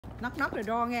Knock the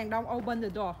door nghe, don't open the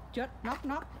door, just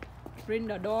knock. Ring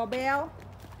the doorbell.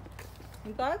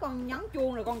 Con tới con nhấn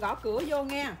chuông rồi con gõ cửa vô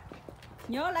nha.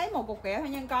 Nhớ lấy một cục kẹo thôi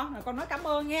nha con, rồi con nói cảm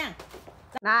ơn nha.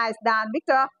 Nice done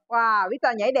Victor. Wow,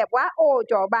 Victor nhảy đẹp quá. Ôi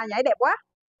trời, ba nhảy đẹp quá.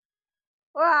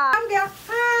 Wow. Kìa.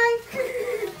 Hi.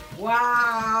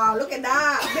 Wow, look at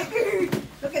that.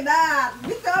 Look at that.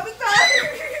 Victor.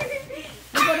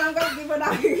 Give her down con, give her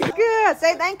down. Good.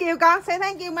 Say thank you con. Say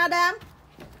thank you madam.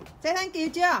 Say thank you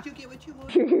chưa?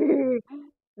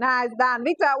 Nice done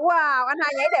Victor. Wow, anh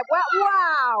hai nhảy đẹp quá.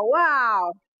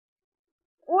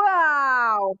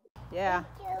 Wow. Yeah.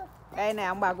 Đây nè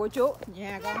ông bà cô chú.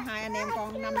 Nhà con hai anh em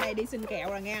con năm nay đi xin kẹo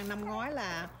rồi nha. Năm ngoái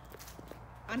là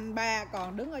anh ba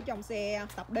còn đứng ở trong xe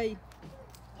tập đi,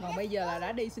 còn bây giờ là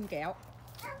đã đi xin kẹo.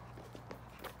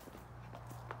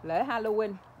 Lễ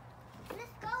Halloween.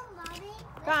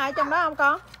 Có ai trong đó không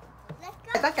con?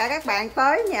 Tất cả các bạn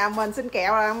tới nhà mình xin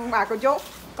kẹo rồi ông bà cô chú.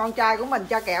 Con trai của mình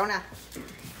cho kẹo nè.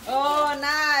 Oh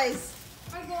nice.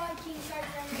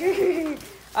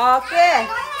 Ok.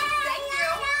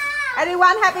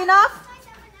 Everyone happy enough?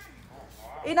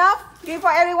 Enough? Give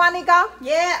for everyone đi con.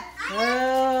 Yeah.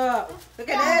 Look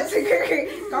at this.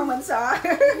 Con mình sợ.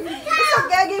 It's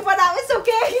okay, give for them. It's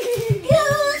okay.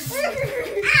 It's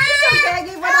okay,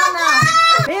 give for them nè.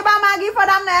 LeObama, give for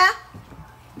them nè.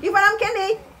 Give for them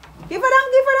candy. Give for them.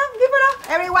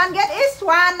 Everyone get each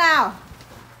one now.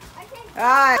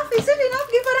 Rồi. Is it enough?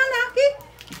 Give for them now.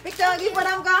 Victor, give for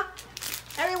them con.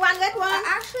 Everyone get one.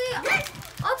 Actually,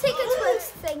 I'll take a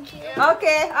twist, thank you.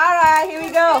 Okay, alright, here we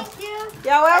go. Thank you.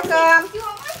 You're welcome.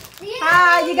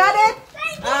 Hi, you got it?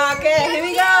 Okay, here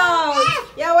we go.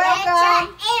 You're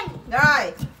welcome.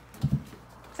 Rồi.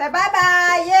 Say bye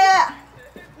bye, yeah.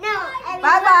 No,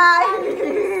 Bye bye.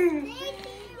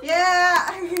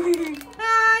 Yeah.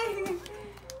 Hi.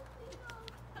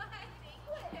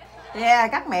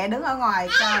 Yeah, các mẹ đứng ở ngoài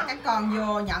cho các con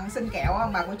vô nhận xin kẹo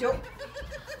ông bà cô chú.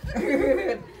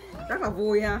 Rất là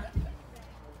vui ha.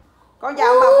 Con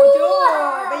chào bà cô chú.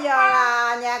 Bây giờ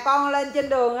là nhà con lên trên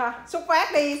đường xuất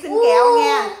phát đi xin kẹo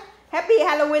nha. Happy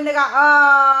Halloween đây con.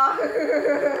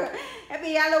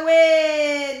 Happy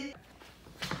Halloween.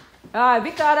 Rồi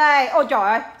Victor đây. Ôi trời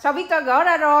ơi, sao Victor gỡ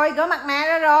ra rồi, gỡ mặt nạ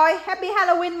ra rồi. Happy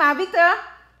Halloween mà Victor.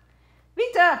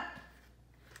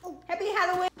 Happy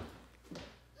Halloween.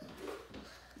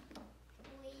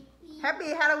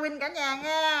 Happy Halloween cả nhà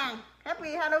nha.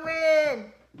 Happy Halloween.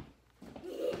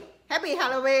 Happy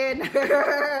Halloween.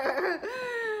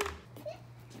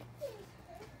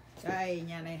 Đây,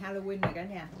 nhà này Halloween này cả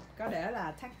nhà. Có để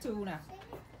là tattoo nè.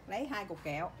 Lấy 2 cục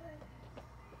kẹo.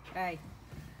 Đây.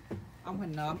 Ông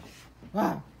hình nộm.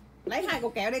 Wow. Lấy 2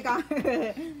 cục kẹo đi con.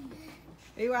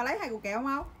 Đi qua lấy 2 cục kẹo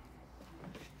không?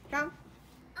 Không?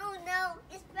 Oh no,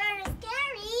 it's very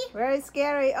scary. Very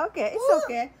scary. Okay, it's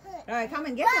okay. Rồi, come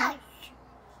and get now.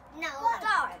 No,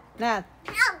 stop. Nè.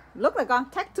 Look rồi con,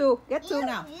 tattoo. Get two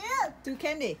nào. Two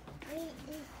candy.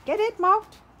 Get it, Mo.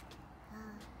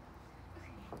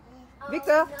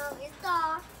 Victor. No, it's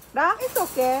stop. Đó, it's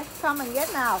okay. Come and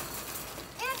get now.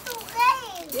 It's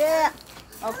okay. Yeah.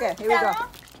 Okay, here we go.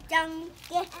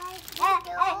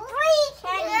 Three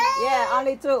candies. Yeah,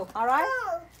 only 2. All right.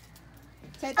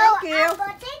 Say thank you.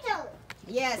 Potato.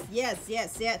 Yes.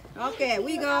 Okay,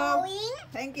 we go.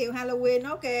 Thank you Halloween.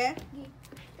 Okay.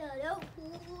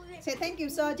 Say thank you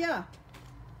sir chưa?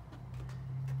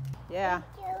 Yeah.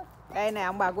 Đây nè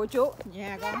ông bà cô chú.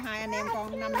 Nhà con hai anh em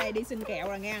con năm nay đi xin kẹo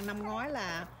rồi nha. Năm ngoái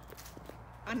là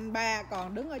anh ba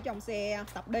còn đứng ở trong xe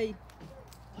tập đi,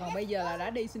 còn bây giờ là đã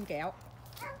đi xin kẹo.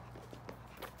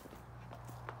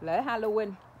 Lễ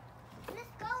Halloween.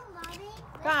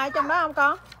 Có ai trong đó không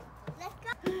con?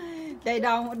 They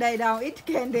don't eat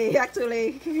candy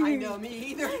actually. I know, me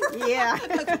either. Yeah.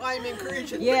 That's why I'm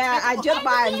encouraging. Yeah, I just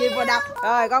buy and give for them.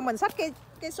 Rồi con mình xách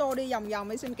cái xô đi vòng vòng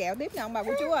đi xin kẹo tiếp nè ông bà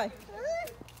cô chú ơi.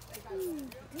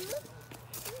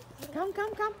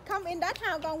 Come in that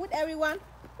house con with everyone.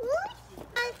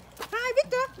 Hi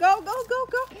Victor, go. Go.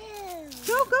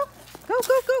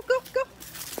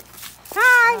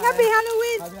 Hi, happy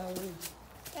Halloween. Happy Halloween.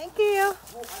 Thank you.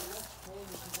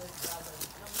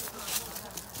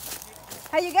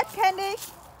 How you get candy?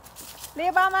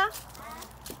 LeObama?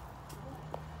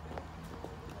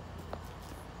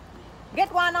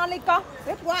 Get one only con.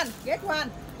 Get one.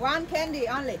 One candy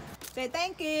only. Say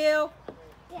thank you.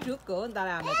 Trước cửa người ta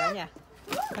làm này cả nhà.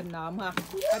 Hình nộm ha.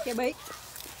 Có cái bí.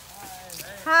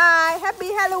 Hi,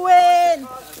 happy Halloween.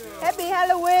 Happy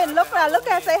Halloween. Look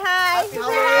at say hi.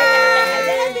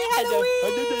 Happy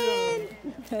Halloween.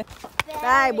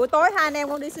 Đây, buổi tối hai anh em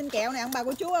con đi xin kẹo nè ông bà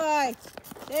cô chú ơi.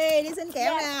 Đi xin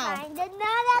kẹo nào. Find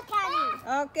another candy.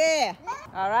 Okay.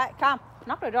 All right, come.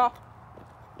 knock the door.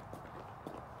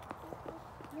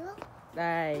 Nước.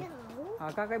 Đây.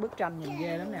 Họ có cái bức tranh nhìn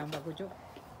ghê lắm nè ông bà cô chú.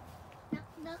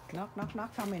 Knock,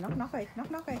 xong rồi knock đi,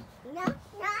 knock đi.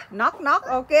 Knock,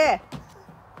 ok.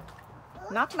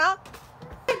 Knock.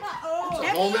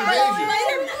 Home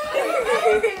invasion.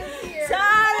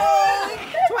 Sorry.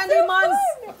 20 months.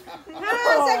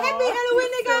 Say happy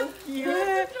Halloween đi con.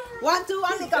 One, two,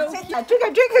 only con. Say trick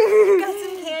or treat.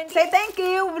 Say thank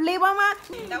you, LeObama.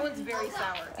 That one's very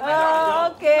sour.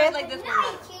 Okay. Like this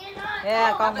one.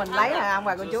 Yeah, con mình lấy nè ông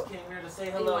bà cô chú.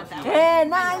 You want that one? Hey,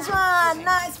 nice one,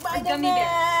 nice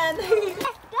Spider-Man.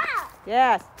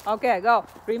 Yes, okay, go.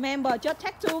 Remember, just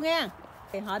take two nha.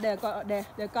 Họ đề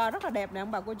co rất là đẹp nè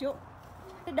ông bà cô chú.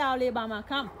 Sit down, LeObama,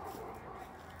 come.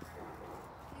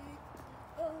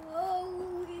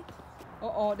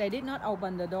 Oh, they did not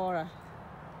open the door rồi.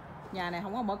 Nhà này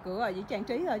không có mở cửa rồi, chỉ trang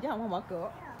trí thôi chứ không có mở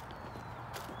cửa.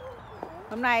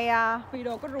 Hôm nay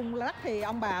video có rung lắc thì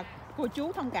ông bà cô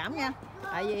chú thông cảm nha.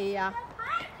 Tại vì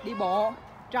đi bộ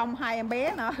trong hai em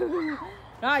bé nữa.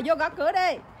 Rồi vô gõ cửa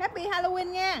đi. Happy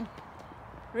Halloween nha.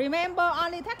 Remember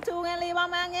only take two nha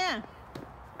LeObama nha.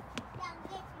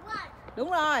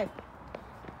 Đúng rồi.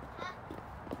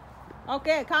 Ok,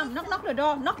 come, knock the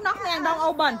door. Knock nha, don't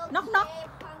open.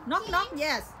 Knock,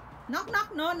 yes.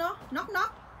 Knock, no,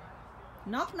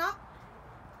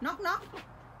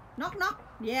 knock,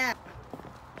 yeah.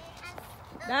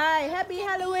 Đây, happy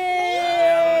Halloween.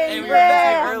 Hey, we were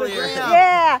back earlier.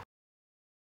 Yeah.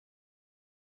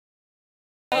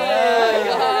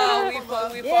 We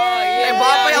fought. Hey,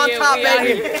 Bob, on top,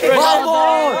 baby.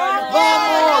 Vamos!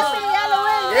 Happy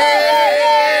Halloween.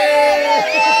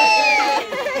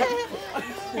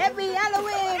 Happy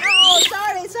Halloween. Oh,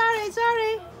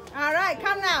 sorry. All right,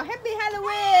 come now. Happy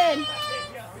Halloween.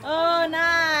 Oh,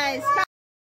 nice.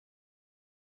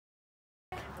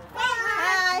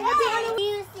 Hi, happy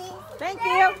Halloween. Thank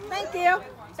you.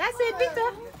 That's it,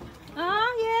 Victor.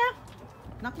 Yeah.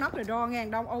 Knock the door nha,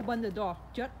 don't open the door.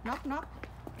 Just knock.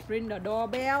 Ring the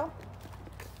doorbell.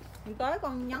 Con tới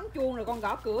con nhấn chuông rồi con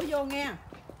gõ cửa vô nha.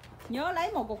 Nhớ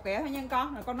lấy một cục kẹo thôi nha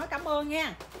con. Rồi con nói cảm ơn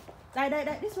nha. Đây,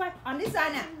 this way, on this side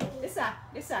nè.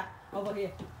 This side, over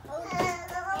here.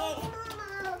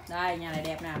 Đây, nhà này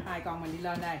đẹp nè, hai con mình đi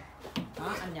lên đây. Đó,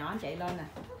 anh nhỏ anh chạy lên nè.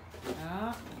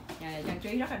 Đó, nhà này trang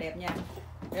trí rất là đẹp nha.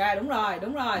 Rồi,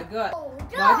 đúng rồi, good.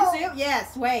 Rồi tí xíu,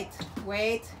 yes, wait,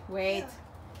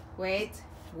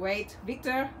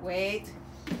 Victor,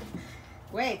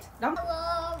 wait, đóng.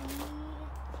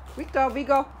 Victor, we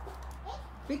go.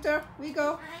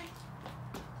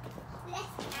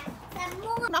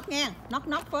 Knock nha,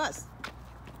 knock first.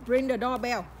 Ring the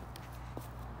doorbell.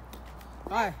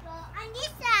 Rồi. On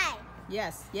this side.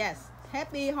 Yes.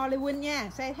 Happy Halloween nha.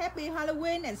 Say happy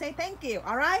Halloween and say thank you.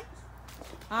 All right.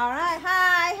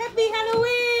 Hi. Happy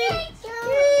Halloween. Thank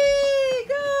you. Yay,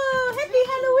 go. Happy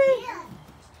Halloween.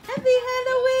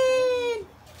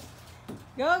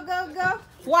 Go.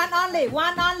 One only.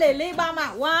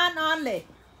 LeObama. One only.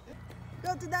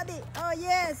 Go to daddy. Oh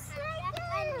yes.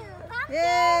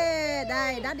 Yeah.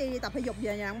 Đây, daddy đi tập thể dục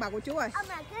về nhà ông bà cô chú ơi. Oh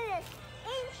my goodness.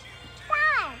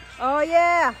 Inside. Oh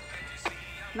yeah.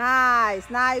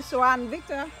 Nice one,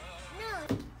 Victor. No.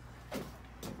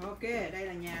 Ok, đây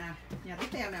là nhà tiếp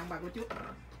theo nè ông bà cô chú.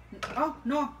 Oh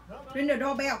no, ring the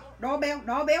doorbell.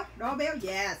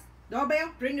 Yes, doorbell,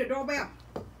 ring the doorbell.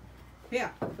 Here,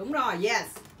 đúng rồi,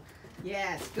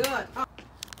 yes, good. Oh.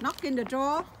 Knock in the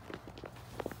door.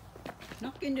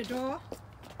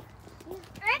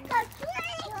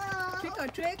 Trick or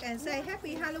treat and say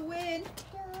happy Halloween.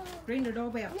 Ring the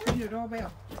doorbell.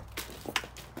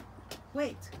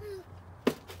 Wait.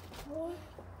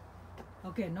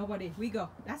 Okay, nobody. We go.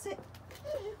 That's it.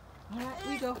 All right,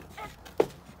 we go.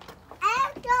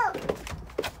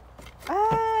 Hi.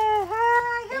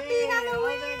 Happy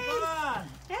Halloween.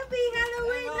 Happy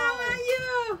Halloween. How are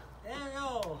you?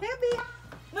 Happy.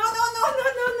 No.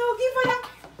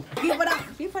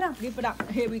 Give it up.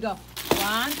 Here we go.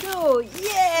 1, 2.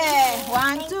 Yeah.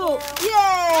 1, 2.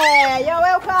 Yeah. You're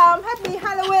welcome. Happy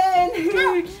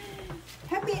Halloween.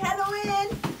 Happy Halloween.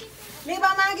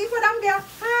 LeObama, give it up, girl.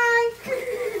 Hi.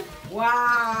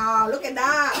 Wow, look at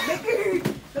that.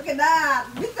 Victor.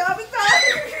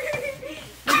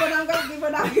 Give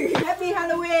it up. Happy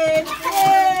Halloween.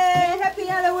 Yay, happy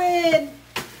Halloween.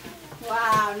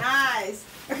 Wow, nice.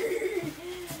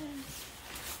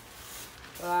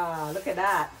 Wow, look at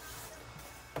that.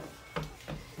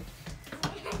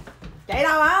 Chạy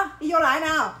đâu hả? Đi vô lại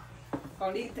nào.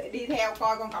 Còn đi theo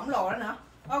coi con khổng lồ đó nữa.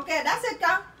 Ok, that's it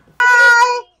con.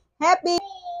 Hi.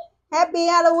 Happy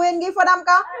Halloween, give for them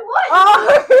con. Oh.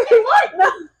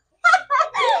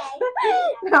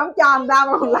 Nó không cho người ta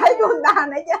mà còn lấy của người ta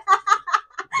nữa chứ.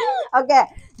 Ok,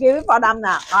 give it for them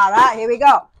now. Alright, here we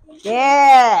go.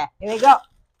 Yeah, here we go.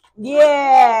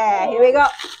 Yeah, here we go.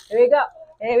 Here we go.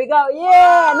 Here we go.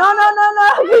 Yeah. No.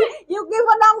 You give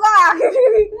for them go.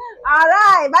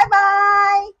 Alright, bye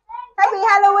bye. Happy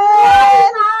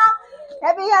Halloween.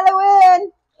 Happy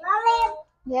Halloween.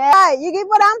 Yeah, you give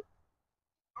for them.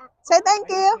 Say thank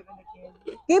you.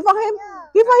 Give for him.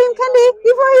 Give for him candy.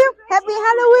 Give for him. Happy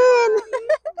Halloween.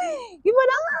 Give for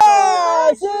them.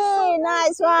 Yeah, see,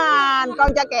 nice one.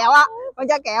 Con cho kẹo á. Con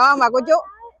cho kẹo không bà cô chú?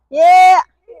 Yeah.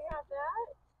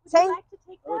 Say.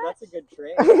 Oh, that's a good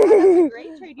tray.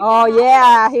 Oh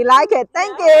yeah, he like it.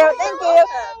 Thank you. Thank you.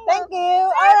 Thank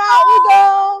you. All right, we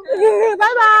go.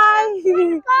 Bye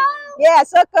bye. Yeah,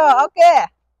 circle. Okay.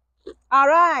 All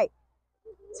right.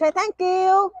 Say thank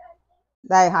you.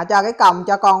 Đây họ cho cái còng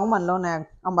cho con của mình luôn nè,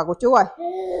 ông bà cô chú ơi.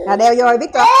 Nè đeo vô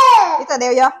Victor. Victor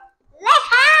đeo vô.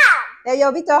 Đeo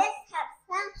vô Victor.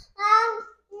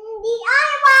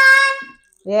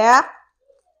 Yeah.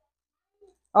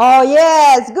 Oh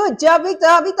yes, good job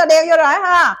Victor. Victor đeo vô rồi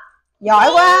ha.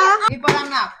 Giỏi quá. Give for them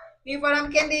nào. Give for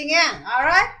them candy nha.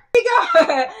 Alright. Here we go.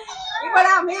 Give for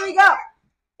them. Here we go.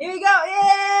 Here we go.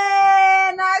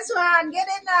 Yeah, nice one. Get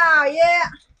in now. Yeah.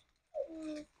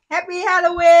 Happy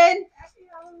Halloween.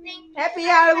 Happy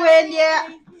Halloween. Yeah.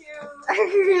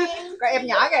 Coi em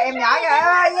nhỏ kìa, em nhỏ kìa.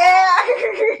 Oh, yeah.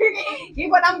 Give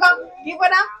for them con. Give for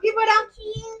them. Give for them.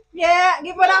 Yeah,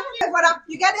 give for them. Give for them.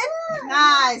 You get it?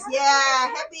 Nice. Yeah.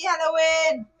 Happy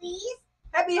Halloween.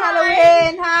 Happy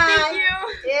Halloween. Hi. Thank you.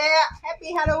 Yeah.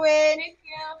 Happy Halloween. Thank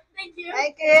you. Thank you.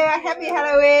 Thank you. Happy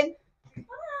Halloween.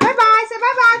 Bye bye. Say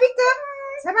bye bye Victor.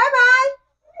 Say bye bye.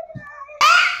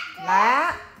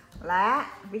 Lá.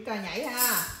 Victor nhảy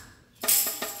ha.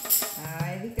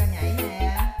 Rồi, Victor nhảy nè.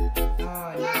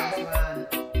 Rồi, nice one.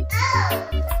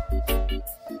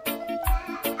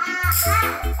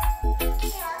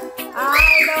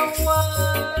 I don't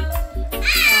want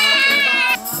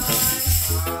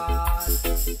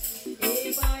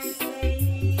if I stay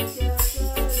just a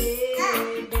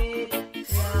little bit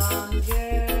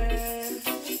longer.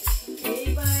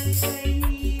 If I stay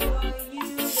while you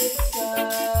listen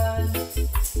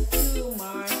to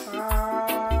my heart.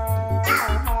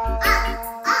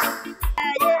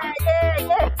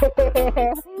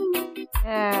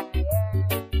 Yeah.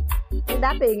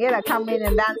 That thing nghĩa là come in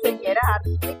and dancing vậy đó hả?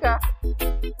 Victor.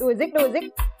 Do it, do it.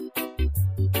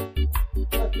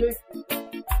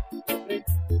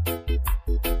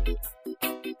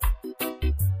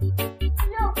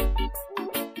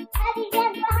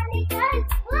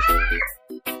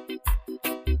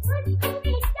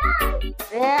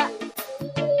 Yeah.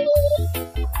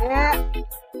 Yeah.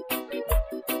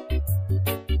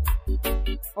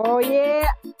 Oh yeah.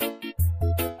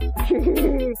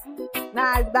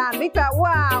 Nice done, Victor.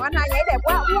 Wow, anh hai nhảy đẹp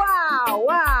quá.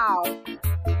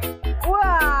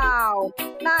 Wow.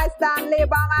 Nice done,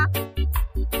 LeObama.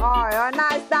 Oh,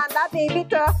 nice done, Daddy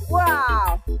Victor.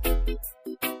 Wow.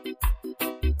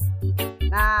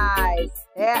 Nice.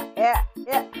 Yeah.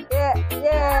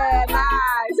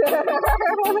 Nice.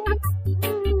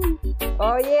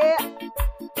 Oh yeah.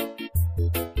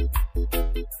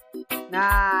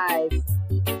 Nice.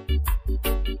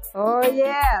 Oh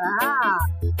yeah.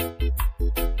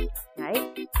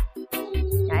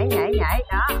 Nhảy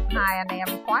đó. Hai anh em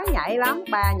khoái nhảy lắm.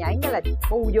 Ba nhảy cái là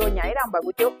bu vô nhảy đó ông bà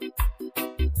cô chú.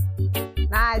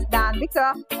 Nice done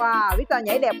Victor. Wow, Victor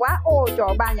nhảy đẹp quá. Ôi trời,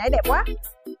 ba nhảy đẹp quá.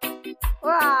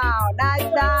 Wow, nice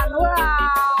done.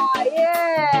 Wow,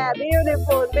 yeah,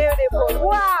 beautiful.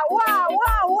 Wow,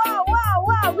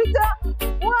 Victor.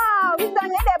 Wow, Victor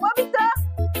nhảy đẹp quá Victor.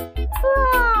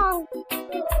 Wow.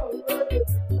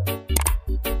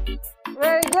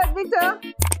 Very good Victor.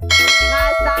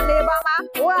 Nice done LeObama.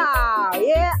 Wow,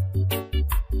 yeah.